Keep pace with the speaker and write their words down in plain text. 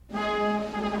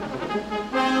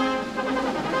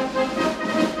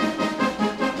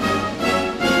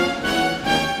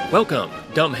Welcome,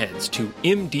 dumbheads, to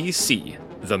MDC,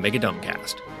 the Mega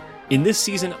Dumbcast. In this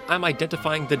season, I'm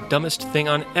identifying the dumbest thing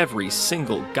on every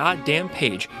single goddamn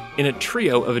page in a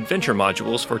trio of adventure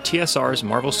modules for TSR's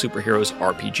Marvel Superheroes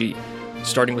RPG,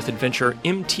 starting with adventure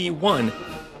MT1,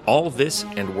 All This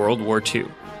and World War II.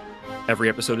 Every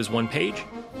episode is one page,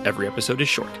 every episode is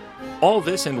short. All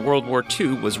This and World War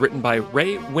II was written by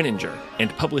Ray Winninger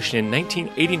and published in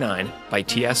 1989 by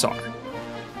TSR.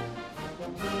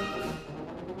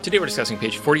 Today we're discussing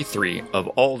page 43 of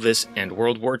All This and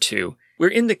World War II. We're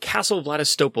in the Castle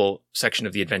Vladistopol section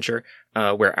of the adventure,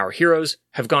 where our heroes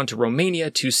have gone to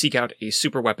Romania to seek out a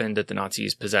superweapon that the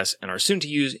Nazis possess and are soon to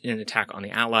use in an attack on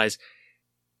the Allies.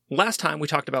 Last time we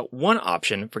talked about one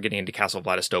option for getting into Castle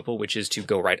Vladistopol, which is to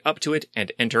go right up to it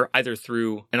and enter either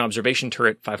through an observation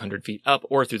turret 500 feet up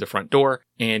or through the front door,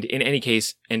 and in any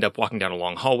case end up walking down a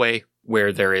long hallway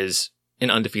where there is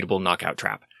an undefeatable knockout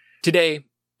trap. Today,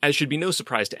 as should be no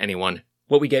surprise to anyone,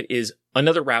 what we get is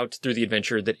another route through the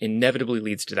adventure that inevitably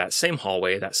leads to that same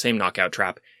hallway, that same knockout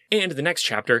trap, and the next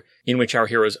chapter in which our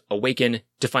heroes awaken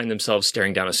to find themselves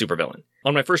staring down a supervillain.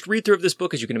 On my first read-through of this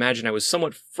book, as you can imagine, I was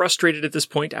somewhat frustrated at this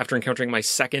point after encountering my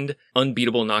second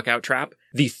unbeatable knockout trap,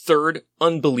 the third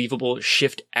unbelievable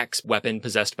Shift X weapon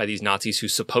possessed by these Nazis who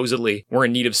supposedly were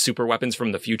in need of super weapons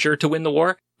from the future to win the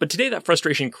war. But today that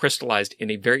frustration crystallized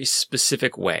in a very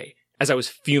specific way, as I was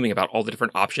fuming about all the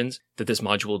different options that this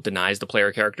module denies the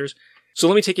player characters. So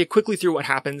let me take you quickly through what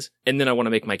happens, and then I want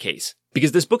to make my case.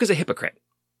 Because this book is a hypocrite.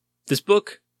 This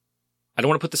book, I don't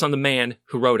want to put this on the man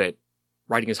who wrote it.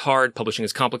 Writing is hard, publishing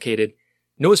is complicated.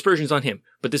 No aspersions on him,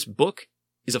 but this book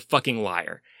is a fucking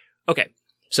liar. Okay,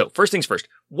 so first things first.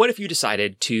 What if you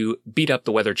decided to beat up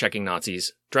the weather-checking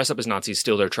Nazis, dress up as Nazis,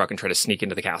 steal their truck, and try to sneak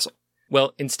into the castle?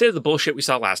 Well, instead of the bullshit we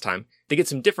saw last time, they get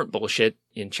some different bullshit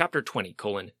in Chapter 20,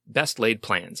 Best Laid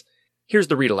Plans. Here's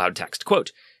the read-aloud text.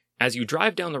 Quote, "As you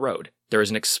drive down the road, there is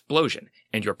an explosion,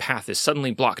 and your path is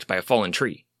suddenly blocked by a fallen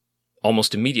tree.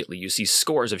 Almost immediately, you see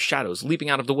scores of shadows leaping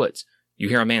out of the woods. You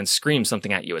hear a man scream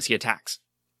something at you as he attacks."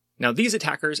 Now, these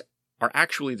attackers are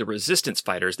actually the resistance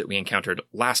fighters that we encountered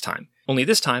last time. Only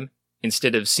this time,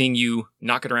 instead of seeing you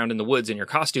knocking around in the woods in your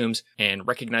costumes and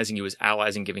recognizing you as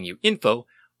allies and giving you info,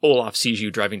 Olaf sees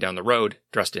you driving down the road,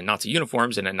 dressed in Nazi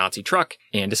uniforms in a Nazi truck,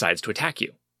 and decides to attack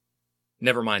you.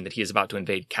 Never mind that he is about to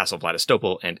invade Castle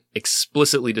Vladistopol and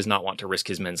explicitly does not want to risk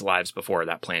his men's lives before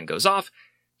that plan goes off.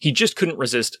 He just couldn't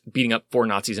resist beating up 4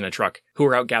 Nazis in a truck who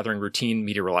are out gathering routine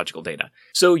meteorological data.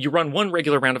 So you run one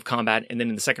regular round of combat, and then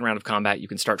in the second round of combat, you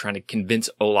can start trying to convince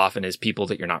Olaf and his people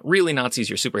that you're not really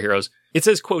Nazis, you're superheroes. It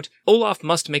says, quote, "Olaf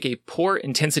must make a poor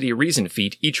intensity reason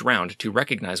feat each round to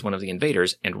recognize one of the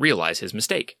invaders and realize his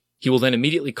mistake. He will then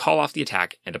immediately call off the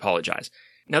attack and apologize."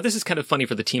 Now this is kind of funny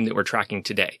for the team that we're tracking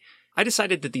today. I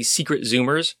decided that these secret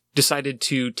Zoomers decided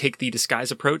to take the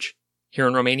disguise approach here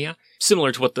in Romania,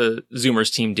 similar to what the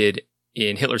Zoomers team did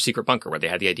in Hitler's Secret Bunker, where they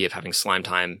had the idea of having Slime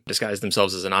Time disguise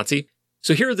themselves as a Nazi.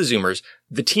 So here are the Zoomers.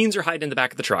 The teens are hiding in the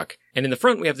back of the truck, and in the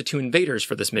front we have the 2 invaders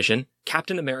for this mission,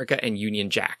 Captain America and Union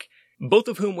Jack, both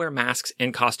of whom wear masks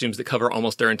and costumes that cover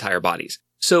almost their entire bodies.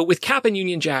 So with Cap and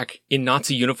Union Jack in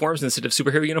Nazi uniforms instead of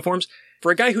superhero uniforms,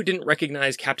 for a guy who didn't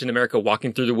recognize Captain America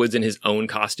walking through the woods in his own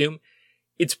costume,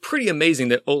 it's pretty amazing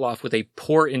that Olaf, with a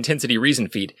poor intensity reason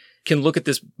feat, can look at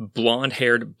this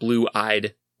blonde-haired,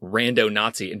 blue-eyed rando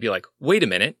Nazi and be like, wait a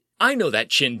minute, I know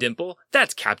that chin dimple,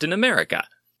 that's Captain America.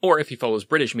 Or if he follows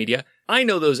British media, I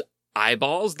know those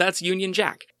eyeballs, that's Union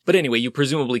Jack. But anyway, you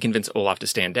presumably convince Olaf to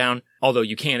stand down, although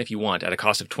you can, if you want, at a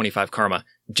cost of 25 karma,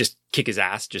 just kick his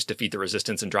ass, just defeat the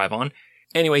resistance and drive on.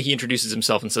 Anyway, he introduces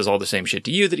himself and says all the same shit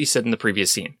to you that he said in the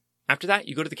previous scene. After that,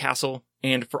 you go to the castle,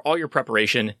 and for all your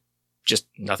preparation, just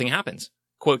nothing happens.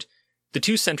 Quote, "The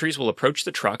 2 sentries will approach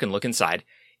the truck and look inside.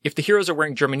 If the heroes are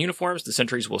wearing German uniforms, the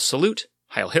sentries will salute,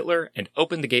 Heil Hitler, and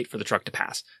open the gate for the truck to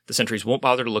pass. The sentries won't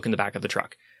bother to look in the back of the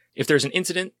truck. If there's an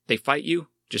incident, they fight you,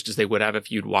 just as they would have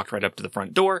if you'd walked right up to the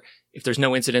front door. If there's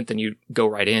no incident, then you go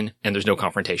right in, and there's no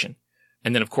confrontation."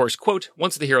 And then, of course, quote,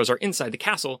 "Once the heroes are inside the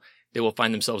castle, they will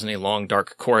find themselves in a long,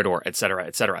 dark corridor, etc.,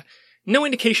 etc." No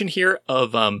indication here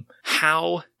of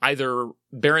how either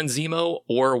Baron Zemo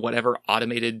or whatever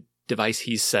automated device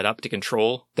he's set up to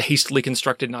control the hastily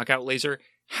constructed knockout laser,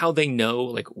 how they know,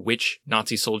 like, which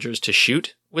Nazi soldiers to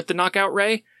shoot with the knockout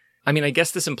ray. I mean, I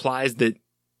guess this implies that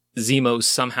Zemo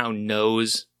somehow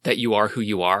knows that you are who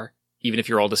you are, even if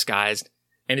you're all disguised,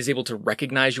 and is able to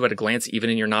recognize you at a glance, even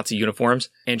in your Nazi uniforms,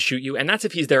 and shoot you. And that's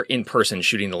if he's there in person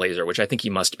shooting the laser, which I think he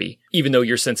must be, even though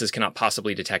your senses cannot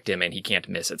possibly detect him and he can't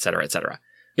miss, etc., etc.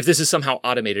 If this is somehow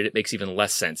automated, it makes even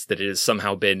less sense that it has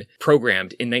somehow been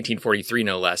programmed in 1943,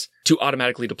 no less, to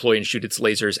automatically deploy and shoot its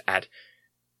lasers at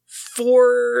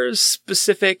 4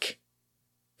 specific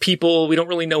people. We don't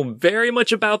really know very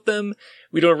much about them.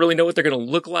 We don't really know what they're going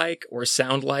to look like or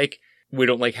sound like. We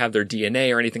don't have their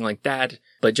DNA or anything like that,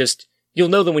 but just, you'll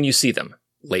know them when you see them.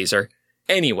 Laser.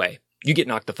 Anyway, you get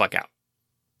knocked the fuck out.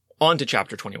 On to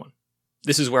Chapter 21.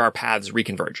 This is where our paths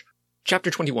reconverge. Chapter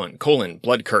 21,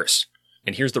 Blood Curse.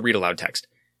 And here's the read aloud text.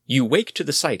 You wake to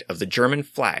the sight of the German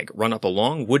flag run up a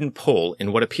long wooden pole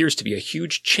in what appears to be a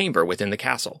huge chamber within the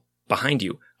castle. Behind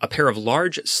you, a pair of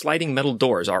large sliding metal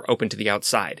doors are open to the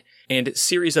outside, and a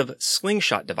series of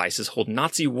slingshot devices hold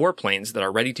Nazi warplanes that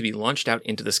are ready to be launched out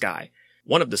into the sky.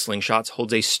 One of the slingshots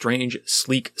holds a strange,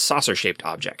 sleek, saucer-shaped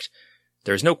object.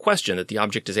 There is no question that the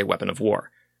object is a weapon of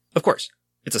war. Of course,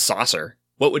 it's a saucer.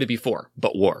 What would it be for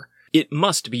but war? It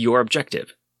must be your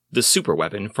objective. The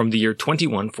superweapon from the year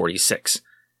 2146.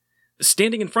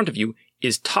 Standing in front of you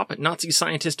is top Nazi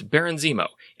scientist Baron Zemo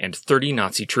and 30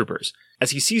 Nazi troopers. As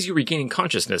he sees you regaining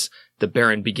consciousness, the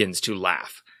Baron begins to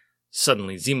laugh.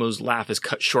 Suddenly, Zemo's laugh is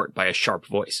cut short by a sharp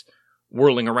voice.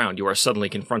 Whirling around, you are suddenly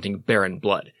confronting Baron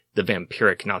Blood, the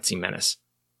vampiric Nazi menace.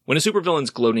 When a supervillain's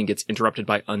gloating gets interrupted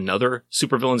by another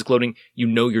supervillain's gloating, you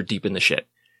know you're deep in the shit.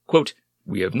 Quote,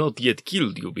 "We have not yet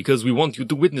killed you because we want you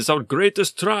to witness our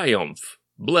greatest triumph.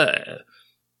 Blah."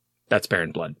 That's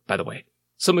Baron Blood, by the way.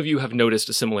 Some of you have noticed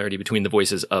a similarity between the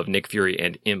voices of Nick Fury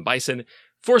and M. Bison,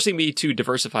 forcing me to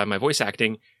diversify my voice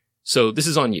acting, so this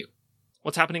is on you.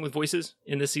 What's happening with voices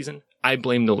in this season? I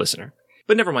blame the listener.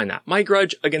 But never mind that. My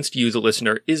grudge against you, the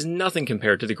listener, is nothing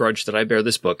compared to the grudge that I bear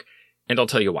this book, and I'll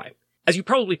tell you why. As you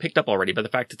probably picked up already by the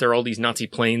fact that there are all these Nazi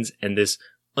planes and this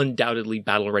undoubtedly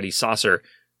battle-ready saucer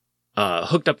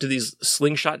hooked up to these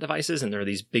slingshot devices, and there are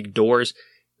these big doors,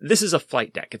 this is a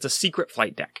flight deck. It's a secret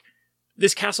flight deck.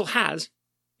 This castle has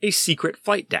a secret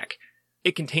flight deck.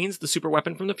 It contains the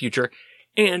superweapon from the future,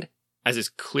 and, as is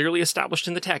clearly established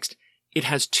in the text, it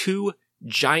has 2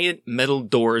 giant metal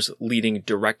doors leading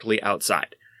directly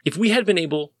outside. If we had been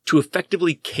able to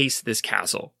effectively case this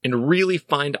castle and really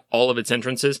find all of its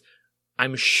entrances,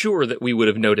 I'm sure that we would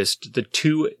have noticed the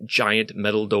 2 giant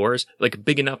metal doors,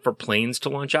 big enough for planes to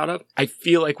launch out of. I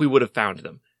feel like we would have found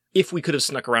them, if we could have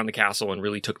snuck around the castle and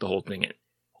really took the whole thing in.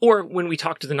 Or when we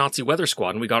talked to the Nazi weather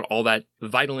squad and we got all that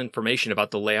vital information about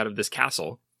the layout of this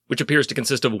castle, which appears to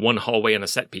consist of 1 hallway and a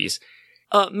set piece,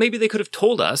 maybe they could have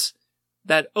told us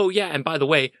that, oh yeah, and by the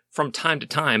way, from time to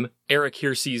time, Eric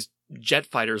here sees jet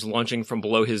fighters launching from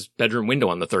below his bedroom window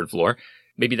on the 3rd floor.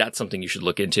 Maybe that's something you should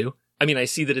look into. I mean, I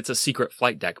see that it's a secret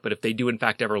flight deck, but if they do in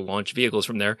fact ever launch vehicles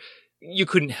from there, you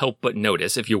couldn't help but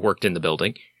notice if you worked in the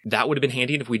building. That would have been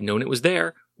handy, and if we'd known it was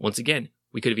there, once again,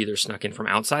 we could have either snuck in from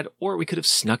outside, or we could have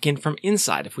snuck in from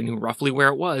inside. If we knew roughly where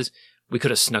it was, we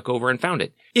could have snuck over and found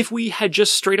it. If we had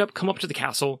just straight up come up to the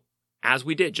castle, as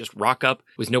we did, just rock up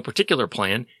with no particular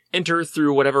plan, enter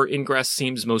through whatever ingress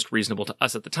seems most reasonable to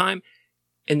us at the time,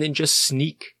 and then just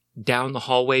sneak down the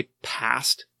hallway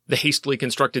past the hastily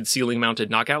constructed ceiling-mounted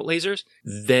knockout lasers,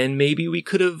 then maybe we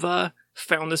could have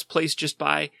found this place just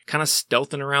by kind of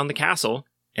stealthing around the castle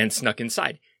and snuck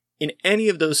inside. In any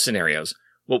of those scenarios,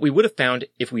 what we would have found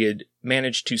if we had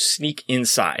managed to sneak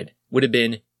inside would have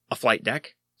been a flight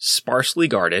deck, sparsely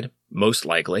guarded, most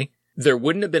likely. There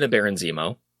wouldn't have been a Baron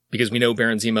Zemo, because we know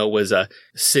Baron Zemo was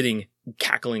sitting,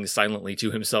 cackling silently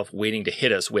to himself, waiting to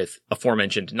hit us with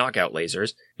aforementioned knockout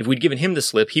lasers. If we'd given him the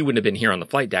slip, he wouldn't have been here on the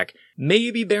flight deck.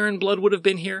 Maybe Baron Blood would have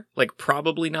been here.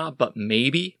 Probably not, but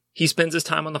maybe he spends his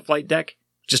time on the flight deck,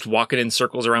 just walking in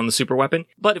circles around the superweapon.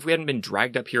 But if we hadn't been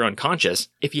dragged up here unconscious,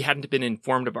 if he hadn't been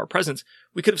informed of our presence,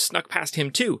 we could have snuck past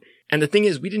him too. And the thing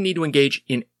is, we didn't need to engage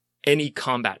in any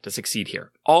combat to succeed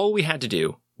here. All we had to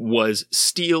do was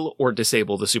steal or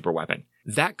disable the superweapon.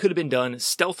 That could have been done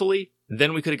stealthily,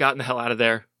 then we could have gotten the hell out of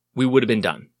there. We would have been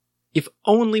done. If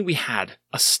only we had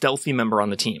a stealthy member on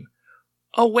the team.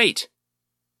 Oh wait,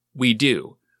 we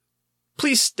do.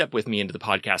 Please step with me into the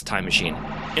podcast time machine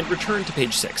and return to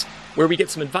page 6, where we get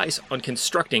some advice on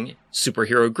constructing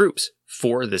superhero groups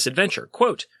for this adventure.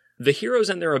 Quote, "The heroes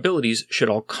and their abilities should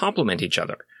all complement each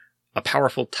other. A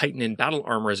powerful Titan in battle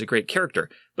armor is a great character,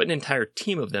 but an entire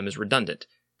team of them is redundant.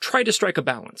 Try to strike a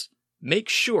balance. Make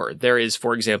sure there is,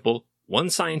 for example, 1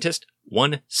 scientist,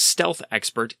 1 stealth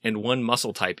expert, and 1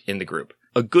 muscle type in the group.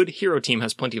 A good hero team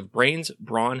has plenty of brains,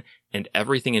 brawn, and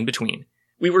everything in between.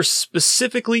 We were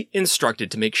specifically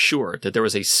instructed to make sure that there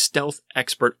was a stealth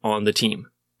expert on the team.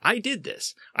 I did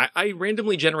this. I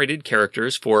randomly generated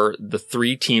characters for the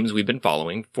 3 teams we've been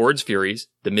following, Ford's Furies,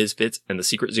 the Misfits, and the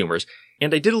Secret Zoomers,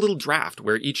 and I did a little draft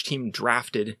where each team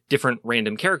drafted different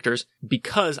random characters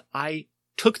because I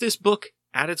took this book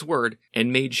at its word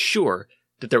and made sure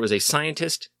that there was a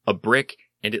scientist, a brick,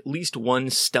 and at least one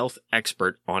stealth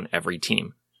expert on every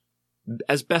team.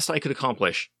 As best I could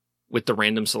accomplish with the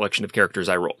random selection of characters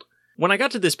I rolled. When I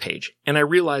got to this page, and I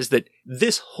realized that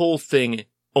this whole thing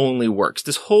only works,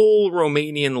 this whole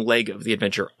Romanian leg of the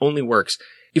adventure only works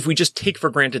if we just take for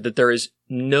granted that there is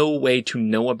no way to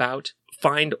know about,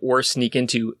 find, or sneak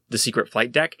into the secret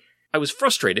flight deck, I was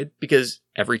frustrated because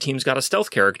every team's got a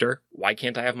stealth character. Why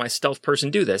can't I have my stealth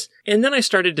person do this? And then I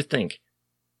started to think,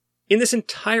 in this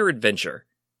entire adventure,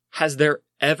 has there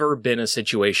ever been a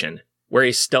situation where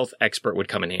a stealth expert would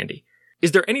come in handy?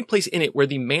 Is there any place in it where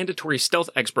the mandatory stealth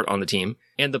expert on the team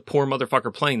and the poor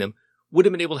motherfucker playing them would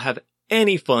have been able to have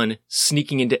any fun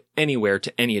sneaking into anywhere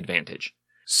to any advantage?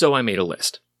 So I made a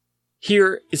list.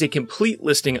 Here is a complete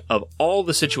listing of all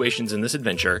the situations in this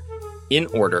adventure, in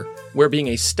order, where being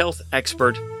a stealth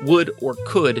expert would or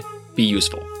could be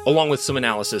useful, along with some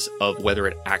analysis of whether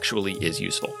it actually is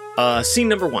useful. Scene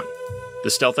number 1. The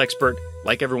stealth expert,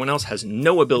 like everyone else, has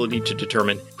no ability to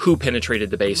determine who penetrated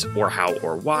the base or how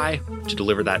or why to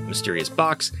deliver that mysterious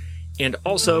box. And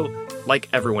also, like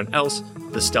everyone else,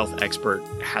 the stealth expert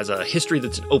has a history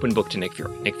that's an open book to Nick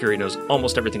Fury. Nick Fury knows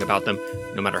almost everything about them,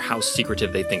 no matter how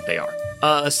secretive they think they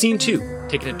are. Scene 2,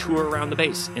 taking a tour around the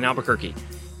base in Albuquerque.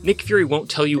 Nick Fury won't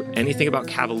tell you anything about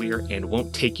Cavalier and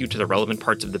won't take you to the relevant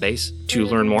parts of the base to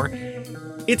learn more.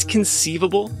 It's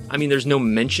conceivable, I mean, there's no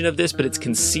mention of this, but it's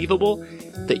conceivable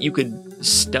that you could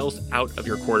stealth out of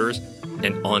your quarters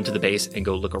and onto the base and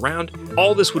go look around.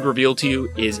 All this would reveal to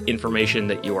you is information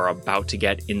that you are about to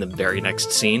get in the very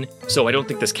next scene, so I don't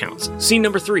think this counts. Scene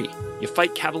number 3, you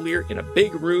fight Cavalier in a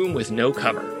big room with no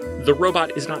cover. The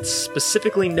robot is not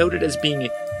specifically noted as being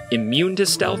immune to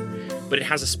stealth, but it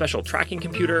has a special tracking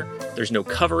computer. There's no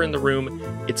cover in the room.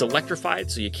 It's electrified,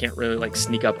 so you can't really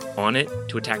sneak up on it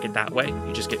to attack it that way.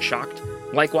 You just get shocked.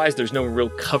 Likewise, there's no real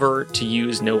cover to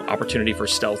use, no opportunity for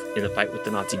stealth in the fight with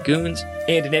the Nazi goons.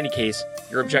 And in any case,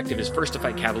 your objective is first to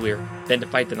fight Cavalier, then to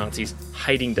fight the Nazis.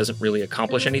 Hiding doesn't really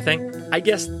accomplish anything. I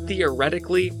guess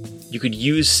theoretically, you could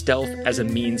use stealth as a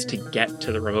means to get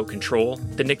to the remote control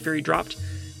that Nick Fury dropped.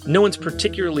 No one's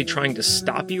particularly trying to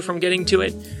stop you from getting to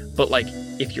it, but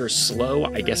if you're slow,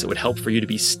 I guess it would help for you to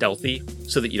be stealthy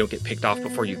so that you don't get picked off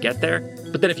before you get there.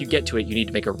 But then if you get to it, you need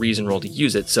to make a reason roll to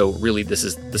use it, so really this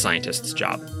is the scientist's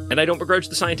job. And I don't begrudge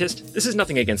the scientist. This is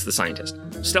nothing against the scientist.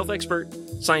 Stealth expert,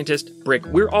 scientist, Brick,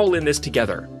 we're all in this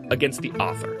together against the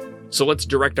author. So let's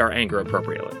direct our anger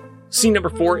appropriately. Scene number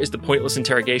 4 is the pointless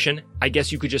interrogation. I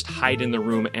guess you could just hide in the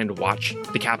room and watch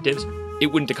the captives.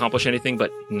 It wouldn't accomplish anything,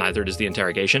 but neither does the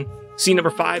interrogation. Scene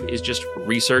number 5 is just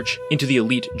research into the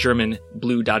elite German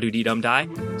blue da-doo-dee-dum-die.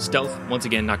 Stealth, once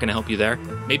again, not going to help you there.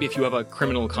 Maybe if you have a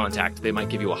criminal contact, they might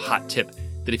give you a hot tip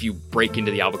that if you break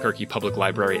into the Albuquerque Public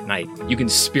Library at night, you can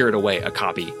spirit away a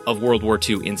copy of World War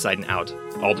II inside and out.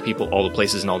 All the people, all the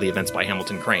places, and all the events by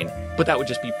Hamilton Crane. But that would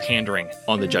just be pandering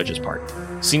on the judge's part.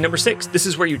 Scene number 6, this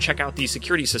is where you check out the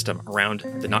security system around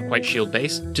the Not Quite Shield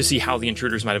base to see how the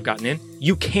intruders might have gotten in.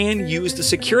 You can use the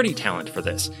security talent for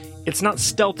this. It's not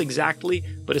stealth exactly,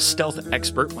 but a stealth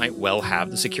expert might well have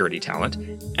the security talent,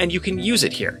 and you can use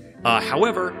it here.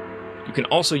 However, you can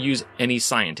also use any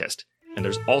scientist. And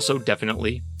there's also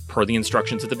definitely, per the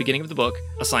instructions at the beginning of the book,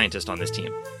 a scientist on this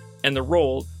team. And the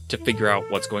roll to figure out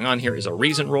what's going on here is a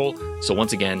reason roll, so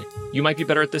once again, you might be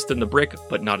better at this than the Brick,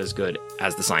 but not as good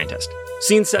as the scientist.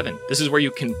 Scene 7, this is where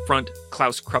you confront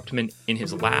Klaus Kruptmann in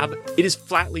his lab. It is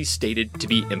flatly stated to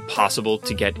be impossible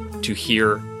to get to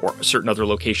here or certain other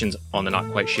locations on the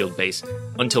Not Quite Shield base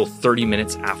until 30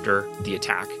 minutes after the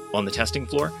attack on the testing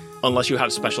floor, unless you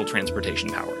have special transportation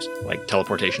powers, like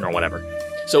teleportation or whatever.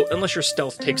 So unless your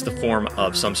stealth takes the form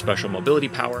of some special mobility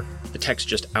power, the text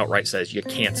just outright says you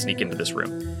can't sneak into this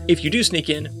room. If you do sneak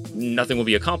in, nothing will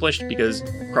be accomplished because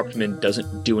Kruptmann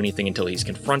doesn't do anything until he's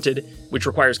confronted, which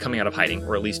requires coming out of hiding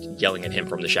or at least yelling at him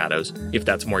from the shadows, if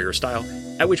that's more your style,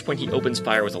 at which point he opens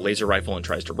fire with a laser rifle and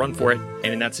tries to run for it,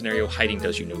 and in that scenario, hiding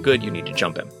does you no good, you need to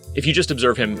jump him. If you just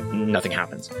observe him, nothing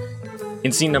happens.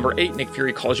 In scene number 8, Nick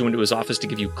Fury calls you into his office to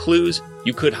give you clues.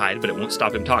 You could hide, but it won't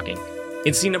stop him talking.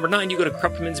 In scene number 9, you go to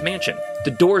Kruptmann's mansion.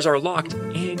 The doors are locked,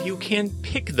 and you can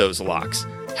pick those locks.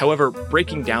 However,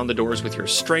 breaking down the doors with your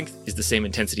strength is the same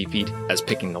intensity feat as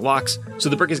picking the locks, so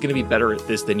the Brick is going to be better at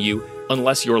this than you,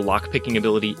 unless your lock-picking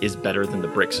ability is better than the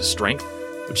Brick's strength,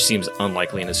 which seems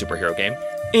unlikely in a superhero game.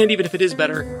 And even if it is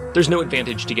better, there's no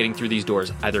advantage to getting through these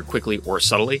doors either quickly or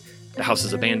subtly. The house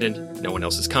is abandoned, no one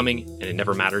else is coming, and it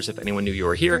never matters if anyone knew you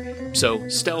were here, so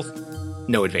stealth,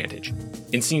 no advantage.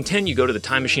 In scene 10, you go to the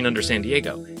time machine under San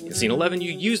Diego. In scene 11,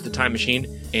 you use the time machine,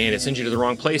 and it sends you to the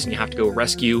wrong place, and you have to go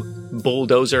rescue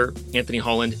Bulldozer, Anthony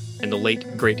Holland, and the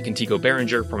late, great Contigo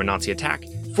Berenger from a Nazi attack.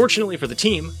 Fortunately for the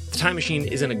team, the time machine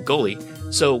is in a gully,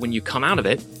 so when you come out of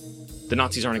it, the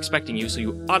Nazis aren't expecting you, so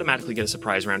you automatically get a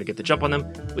surprise round to get the jump on them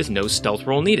with no stealth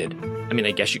roll needed. I mean,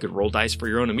 I guess you could roll dice for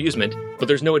your own amusement, but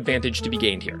there's no advantage to be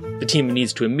gained here. The team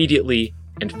needs to immediately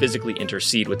and physically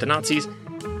intercede with the Nazis,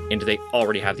 and they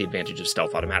already have the advantage of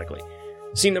stealth automatically.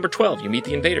 Scene number 12, you meet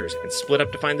the invaders and split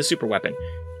up to find the super weapon.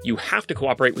 You have to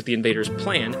cooperate with the invaders'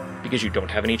 plan because you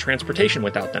don't have any transportation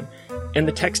without them. And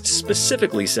the text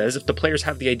specifically says if the players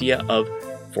have the idea of,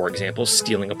 for example,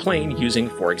 stealing a plane using,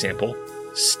 for example,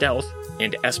 stealth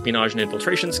and espionage and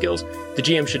infiltration skills, the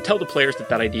GM should tell the players that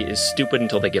that idea is stupid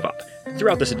until they give up.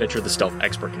 Throughout this adventure, the stealth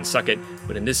expert can suck it,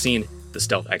 but in this scene, the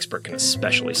stealth expert can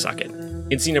especially suck it.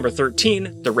 In scene number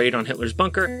 13, the raid on Hitler's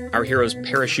bunker, our heroes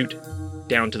parachute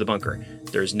down to the bunker.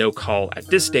 There is no call at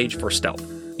this stage for stealth.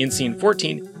 In scene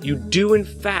 14, you do in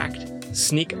fact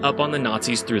sneak up on the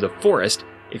Nazis through the forest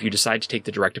if you decide to take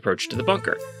the direct approach to the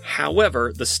bunker.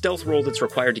 However, the stealth roll that's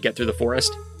required to get through the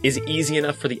forest is easy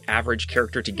enough for the average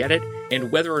character to get it,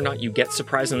 and whether or not you get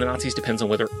surprised in the Nazis depends on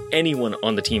whether anyone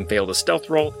on the team failed a stealth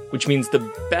roll, which means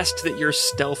the best that your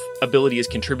stealth ability is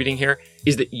contributing here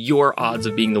is that your odds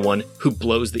of being the one who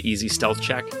blows the easy stealth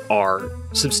check are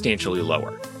substantially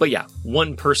lower. But yeah,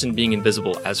 one person being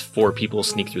invisible as 4 people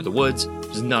sneak through the woods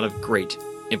is not of great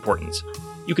importance.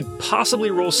 You could possibly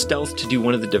roll stealth to do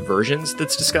one of the diversions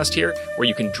that's discussed here, where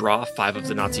you can draw 5 of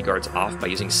the Nazi guards off by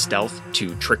using stealth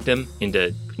to trick them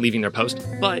into leaving their post.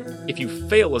 But if you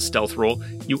fail a stealth roll,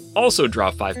 you also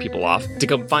draw 5 people off to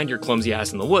come find your clumsy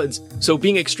ass in the woods. So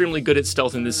being extremely good at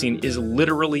stealth in this scene is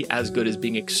literally as good as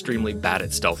being extremely bad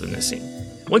at stealth in this scene.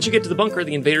 Once you get to the bunker,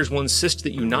 the invaders will insist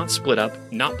that you not split up,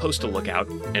 not post a lookout,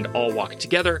 and all walk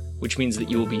together, which means that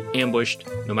you will be ambushed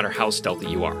no matter how stealthy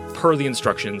you are, per the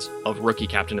instructions of rookie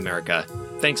Captain America.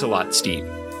 Thanks a lot, Steve.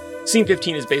 Scene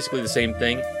 15 is basically the same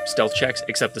thing, stealth checks,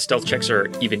 except the stealth checks are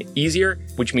even easier,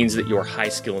 which means that your high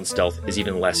skill in stealth is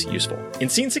even less useful. In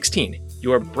Scene 16,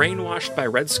 you are brainwashed by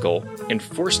Red Skull and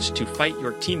forced to fight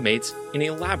your teammates in a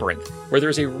labyrinth, where there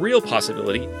is a real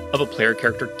possibility of a player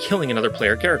character killing another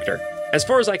player character. As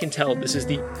far as I can tell, this is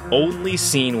the only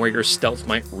scene where your stealth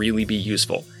might really be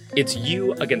useful. It's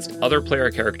you against other player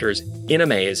characters in a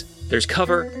maze. There's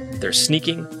cover, there's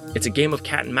sneaking, it's a game of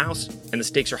cat and mouse, and the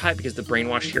stakes are high because the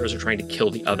brainwashed heroes are trying to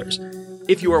kill the others.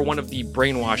 If you are one of the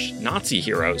brainwashed Nazi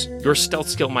heroes, your stealth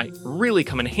skill might really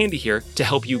come in handy here to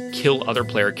help you kill other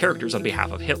player characters on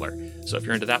behalf of Hitler. So if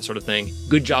you're into that sort of thing,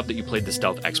 good job that you played the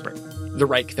stealth expert. The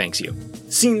Reich thanks you.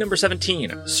 Scene number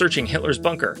 17, searching Hitler's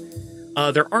bunker.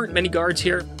 There aren't many guards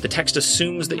here. The text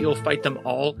assumes that you'll fight them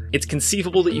all. It's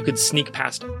conceivable that you could sneak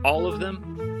past all of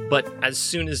them, but as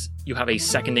soon as you have a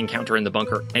second encounter in the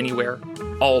bunker anywhere,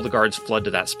 all the guards flood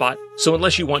to that spot. So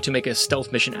unless you want to make a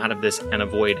stealth mission out of this and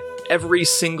avoid every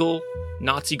single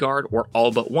Nazi guard or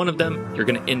all but one of them, you're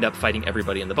going to end up fighting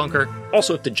everybody in the bunker.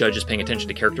 Also, if the judge is paying attention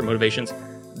to character motivations,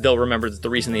 they'll remember that the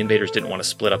reason the invaders didn't want to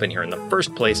split up in here in the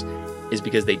first place is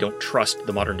because they don't trust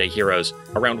the modern-day heroes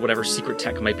around whatever secret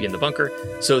tech might be in the bunker,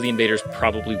 so the invaders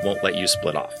probably won't let you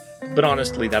split off. But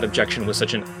honestly, that objection was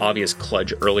such an obvious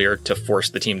kludge earlier to force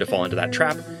the team to fall into that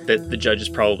trap that the judge is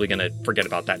probably going to forget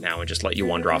about that now and just let you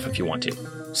wander off if you want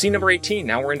to. Scene number 18,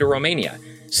 now we're into Romania.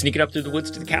 Sneaking up through the woods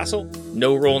to the castle,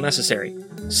 no roll necessary.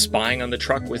 Spying on the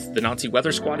truck with the Nazi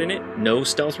weather squad in it, no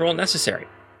stealth roll necessary.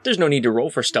 There's no need to roll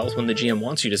for stealth when the GM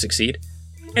wants you to succeed,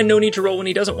 and no need to roll when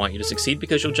he doesn't want you to succeed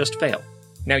because you'll just fail.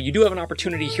 Now, you do have an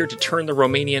opportunity here to turn the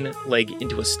Romanian leg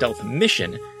into a stealth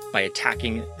mission by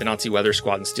attacking the Nazi weather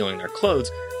squad and stealing their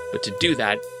clothes, but to do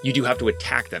that, you do have to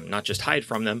attack them, not just hide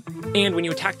from them, and when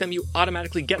you attack them, you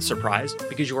automatically get surprised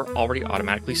because you are already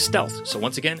automatically stealth, so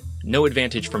once again, no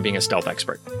advantage from being a stealth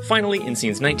expert. Finally, in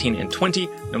scenes 19 and 20,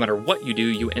 no matter what you do,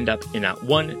 you end up in that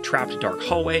one trapped dark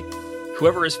hallway.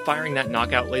 Whoever is firing that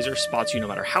knockout laser spots you no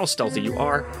matter how stealthy you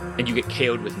are, and you get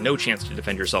KO'd with no chance to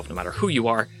defend yourself no matter who you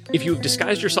are. If you've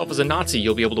disguised yourself as a Nazi,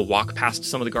 you'll be able to walk past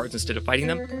some of the guards instead of fighting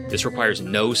them. This requires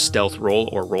no stealth roll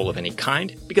or roll of any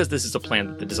kind, because this is a plan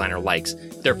that the designer likes,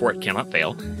 therefore it cannot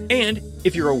fail. And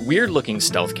if you're a weird-looking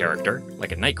stealth character,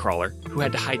 like a Nightcrawler, who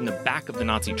had to hide in the back of the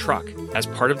Nazi truck as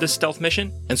part of this stealth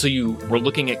mission, and so you were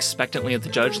looking expectantly at the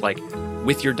judge, like,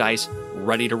 with your dice,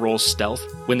 ready to roll stealth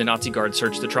when the Nazi guards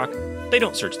search the truck, they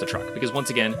don't search the truck, because once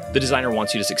again, the designer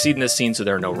wants you to succeed in this scene, so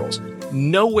there are no rolls.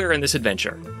 Nowhere in this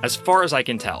adventure, as far as I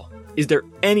can tell, is there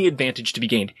any advantage to be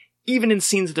gained, even in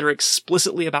scenes that are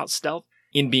explicitly about stealth,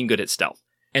 in being good at stealth.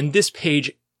 And this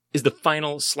page is the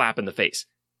final slap in the face.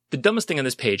 The dumbest thing on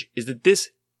this page is that this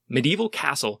medieval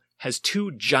castle has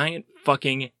 2 giant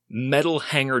fucking metal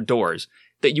hangar doors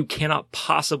that you cannot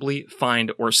possibly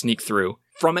find or sneak through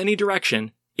from any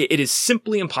direction. It is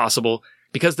simply impossible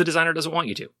because the designer doesn't want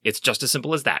you to. It's just as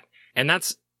simple as that. And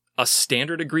that's a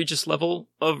standard egregious level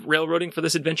of railroading for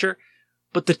this adventure.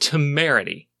 But the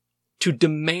temerity to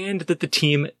demand that the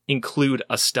team include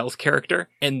a stealth character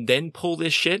and then pull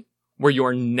this shit where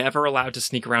you're never allowed to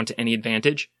sneak around to any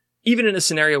advantage, even in a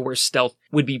scenario where stealth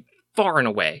would be far and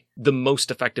away the most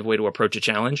effective way to approach a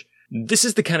challenge, this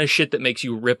is the kind of shit that makes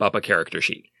you rip up a character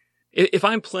sheet. If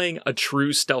I'm playing a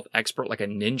true stealth expert like a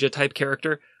ninja type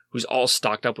character who's all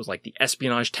stocked up with like the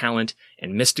espionage talent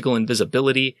and mystical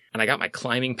invisibility, and I got my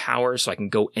climbing powers so I can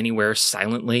go anywhere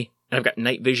silently, and I've got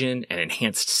night vision and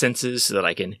enhanced senses so that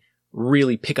I can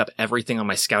really pick up everything on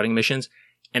my scouting missions,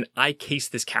 and I case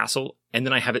this castle, and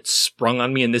then I have it sprung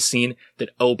on me in this scene that,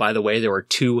 oh, by the way, there were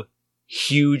 2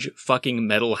 huge fucking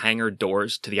metal hangar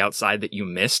doors to the outside that you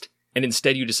missed, and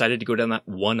instead you decided to go down that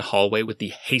one hallway with the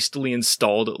hastily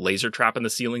installed laser trap in the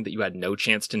ceiling that you had no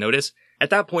chance to notice. At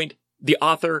that point, the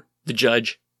author, the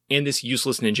judge, and this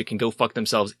useless ninja can go fuck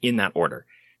themselves in that order.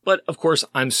 But, of course,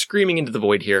 I'm screaming into the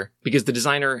void here because the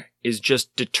designer is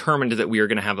just determined that we are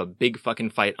going to have a big fucking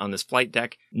fight on this flight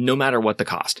deck, no matter what the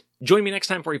cost. Join me next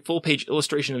time for a full-page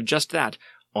illustration of just that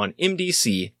on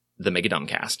MDC, the Mega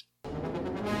Dumbcast.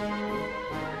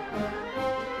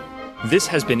 This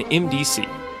has been MDC.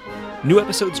 New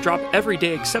episodes drop every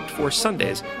day except for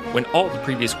Sundays, when all the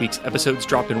previous week's episodes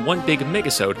drop in one big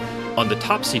megasode on the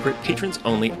top-secret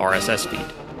patrons-only RSS feed.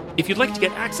 If you'd like to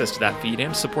get access to that feed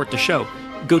and support the show,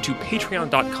 go to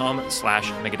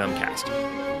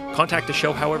patreon.com/megadumbcast. Contact the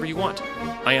show however you want.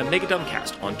 I am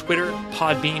Megadumbcast on Twitter,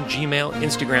 Podbean, Gmail,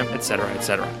 Instagram, etc.,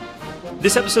 etc.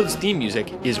 This episode's theme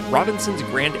music is Robinson's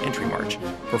Grand Entry March,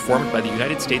 performed by the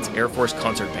United States Air Force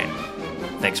Concert Band.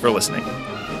 Thanks for listening.